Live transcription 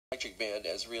electric band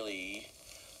as really,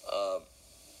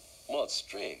 well, it's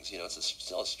strings. You know, it's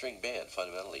still a string band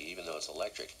fundamentally, even though it's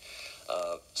electric.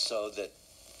 So that,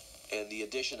 and the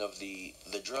addition of the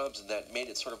drums, and that made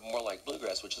it sort of more like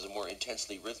bluegrass, which is a more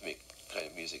intensely rhythmic kind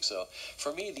of music. So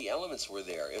for me, the elements were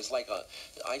there. It was like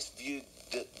I viewed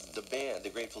the band, the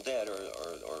Grateful Dead or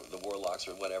the Warlocks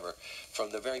or whatever, from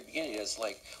the very beginning as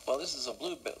like, well, this is a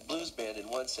blues band in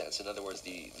one sense. In other words,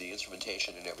 the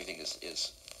instrumentation and everything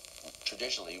is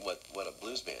traditionally what a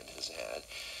blues band has had.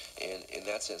 And in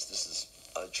that sense, this is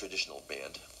a traditional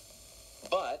band.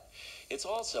 But it's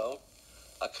also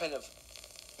a kind of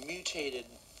mutated,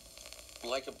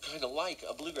 like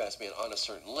a bluegrass band on a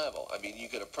certain level. I mean, you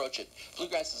could approach it.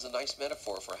 Bluegrass is a nice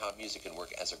metaphor for how music can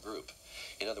work as a group.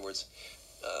 In other words,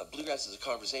 bluegrass is a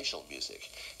conversational music,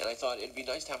 and I thought it'd be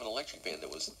nice to have an electric band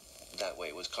that was that way.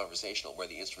 It was conversational, where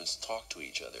the instruments talk to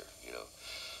each other, you know.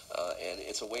 And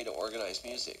it's a way to organize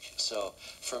music. So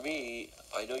for me,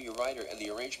 I know your writer, and the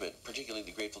arrangement, particularly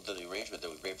the Grateful Dead arrangement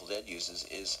that the Grateful Dead uses,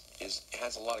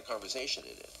 has a lot of conversation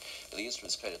in it, and the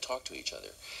instruments kind of talk to each other,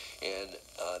 and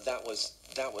that was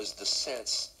the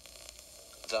sense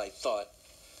that I thought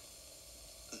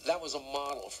that was a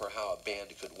model for how a band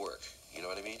could work. You know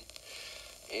what I mean?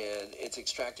 And it's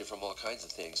extracted from all kinds of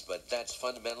things, but that's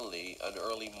fundamentally an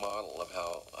early model of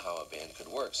how a band could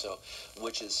work. So,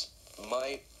 which is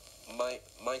my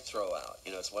throw out,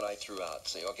 you know, it's what I threw out.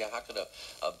 Say, okay, how could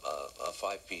a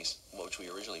five-piece, which we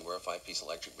originally were, a five-piece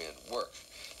electric band work?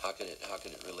 How could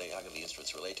it relate? How can the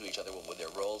instruments relate to each other? What would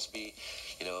their roles be?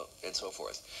 You know, and so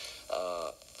forth.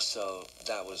 So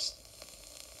that was,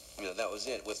 you know, that was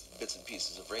it, with bits and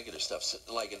pieces of regular stuff. So,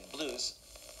 like in blues,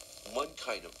 one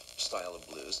kind of style of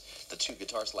blues, the two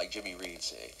guitars, like Jimmy Reed,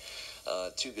 say,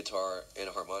 two guitar and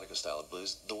a harmonica style of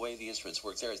blues, the way the instruments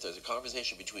work there is there's a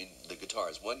conversation between the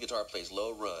guitars. One guitar plays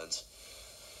low runs,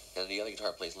 and the other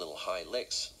guitar plays little high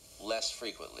licks, less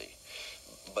frequently.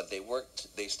 But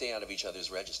they stay out of each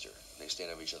other's register. They stay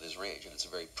out of each other's range, and it's a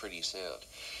very pretty sound.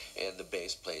 And the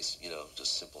bass plays, you know,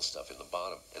 just simple stuff in the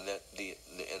bottom, and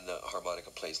the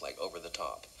harmonica plays like over the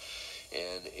top.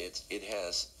 And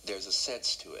there's a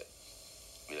sense to it,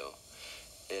 you know,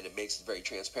 and it makes it very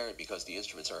transparent because the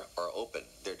instruments are open.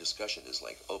 Their discussion is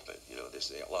like open, you know,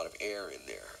 there's a lot of air in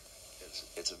there.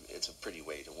 It's a pretty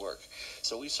way to work.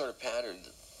 So we sort of patterned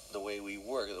the way we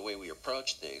work, the way we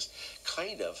approach things,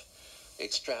 kind of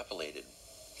extrapolated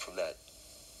from that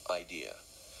idea.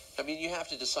 I mean, you have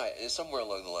to decide, somewhere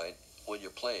along the line, when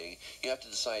you're playing, you have to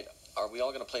decide, are we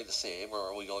all going to play the same, or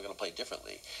are we all going to play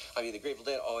differently? I mean, the Grateful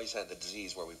Dead always had the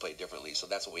disease where we played differently, so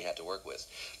that's what we had to work with.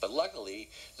 But luckily,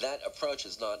 that approach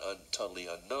is not totally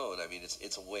unknown. I mean,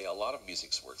 it's a way a lot of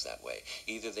music works that way.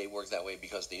 Either they work that way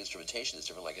because the instrumentation is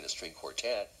different, like in a string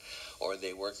quartet, or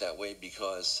they work that way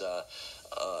because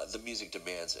the music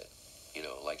demands it. You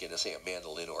know, like in, say, a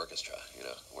mandolin orchestra, you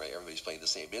know, where everybody's playing the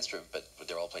same instrument, but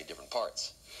they're all playing different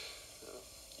parts.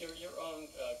 Your own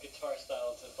guitar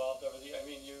style has evolved over the years. I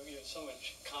mean, you have so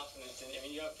much confidence in it. I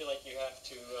mean, you don't feel like you have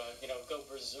to, you know, go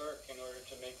berserk in order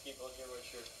to make people hear what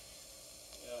you're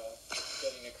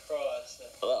getting across.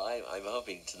 Well, I'm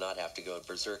hoping to not have to go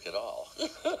berserk at all.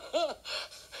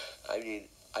 I mean,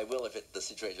 I will if the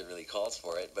situation really calls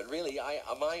for it. But really,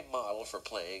 my model for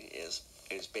playing is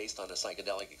based on a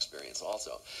psychedelic experience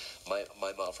also. My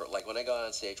model for, like, when I go out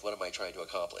on stage, what am I trying to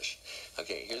accomplish?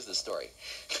 Okay, here's the story.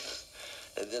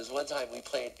 There's one time we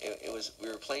played, we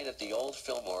were playing at the old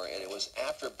Fillmore, and it was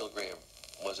after Bill Graham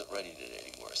wasn't running it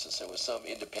anymore. So there was some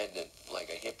independent, like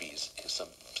a hippies, some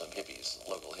hippies,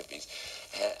 local hippies,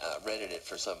 rented it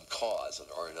for some cause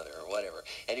or another or whatever.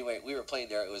 Anyway, we were playing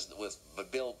there.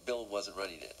 But Bill wasn't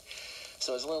running it.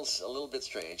 So it was a little bit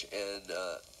strange, and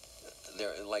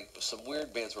there, like, some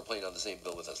weird bands were playing on the same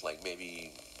bill with us, like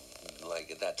maybe, like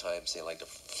at that time, say like the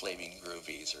Flaming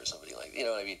Groovies or somebody like, you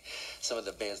know what I mean? Some of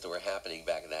the bands that were happening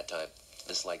back at that time,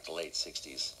 this like the late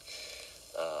 60s,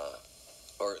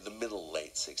 or the middle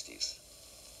late 60s.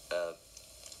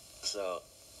 So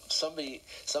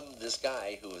this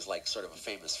guy who was like sort of a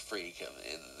famous freak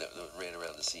that ran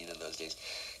around the scene in those days,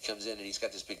 comes in and he's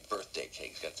got this big birthday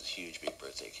cake. He's got this huge big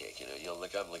birthday cake. You know,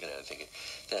 I'm looking at it thinking,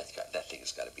 that thing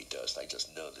has got to be dosed. I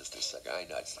just know this sucker. I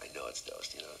know it's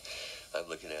dosed. You know, I'm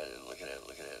looking at it and looking at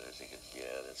it and thinking,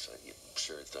 yeah, that's right. Yeah, I'm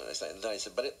sure it's done. And then I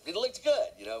said, but it looked good.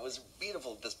 You know, it was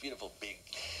beautiful. This beautiful big.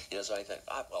 You know, so I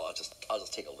thought, well, I'll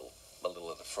just take a little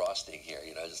of the frosting here.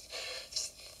 You know,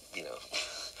 just you know.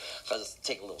 I'll just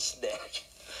take a little snack.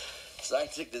 So I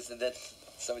took this, and then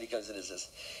somebody comes in and says,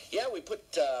 yeah, we put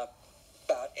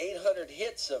about 800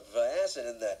 hits of acid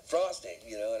in that frosting,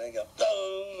 you know, and I go,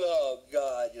 oh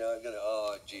God, you know,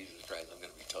 oh, Jesus Christ, I'm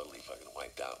going to be totally fucking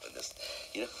wiped out in this,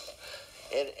 you know.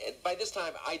 And by this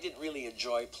time, I didn't really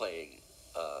enjoy playing,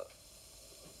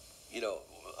 you know,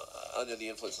 under the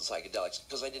influence of psychedelics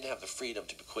because I didn't have the freedom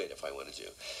to quit if I wanted to.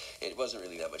 It wasn't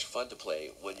really that much fun to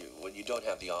play when you don't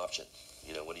have the option.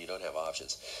 You know, when you don't have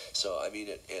options. So I mean,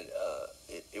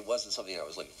 it wasn't something I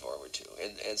was looking forward to.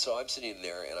 And so I'm sitting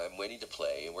there and I'm waiting to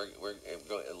play, and we're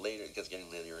going later. It gets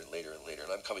getting later and later and later,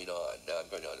 and I'm coming on. Now I'm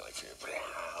going on like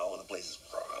and the place is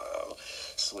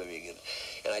swimming,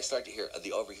 and I start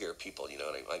to overhear people. You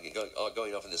know, and I'm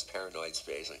going off in this paranoid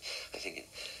space. And I'm thinking,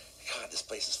 God, this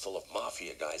place is full of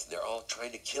mafia guys, and they're all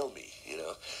trying to kill me, you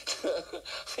know.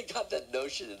 I got that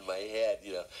notion in my head,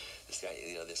 you know.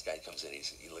 This guy comes in,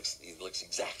 he looks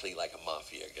exactly like a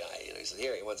mafia guy, you know. He says,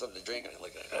 here, you want something to drink? And I'm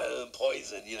like,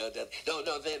 poison, you know.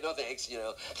 No, thanks, you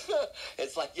know.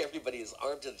 It's like everybody is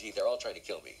armed to the teeth. They're all trying to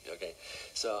kill me, okay.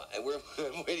 So and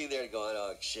I'm waiting there going,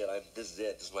 oh, shit, this is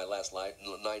it. This is my last night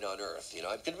on Earth, you know.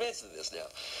 I'm convinced of this now.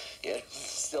 Yeah,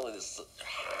 still in this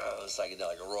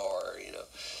psychedelic roar, you know.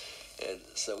 And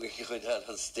so we're going out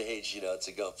on stage, you know,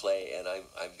 to go play, and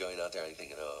I'm going out there and I'm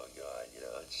thinking, oh God, you know,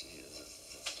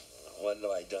 Jesus, what have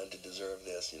I done to deserve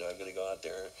this? You know, I'm going to go out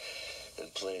there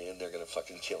and play, and they're going to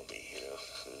fucking kill me, you know.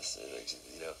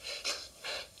 You know.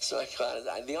 So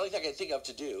the only thing I could think of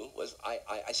to do was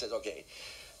I said, okay,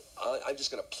 I'm just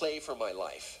going to play for my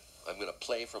life. I'm going to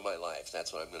play for my life.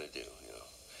 That's what I'm going to do, you know.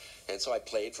 And so I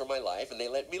played for my life, and they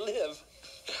let me live.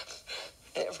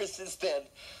 Ever since then,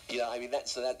 you know, I mean,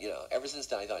 you know, ever since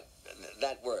then I thought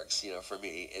that works, you know, for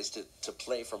me, is to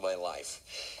play for my life,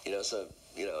 you know. So,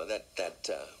 you know,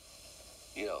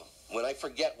 you know, when I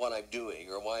forget what I'm doing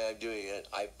or why I'm doing it,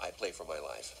 I play for my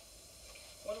life.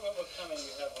 What comment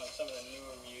you have on some of the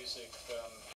newer music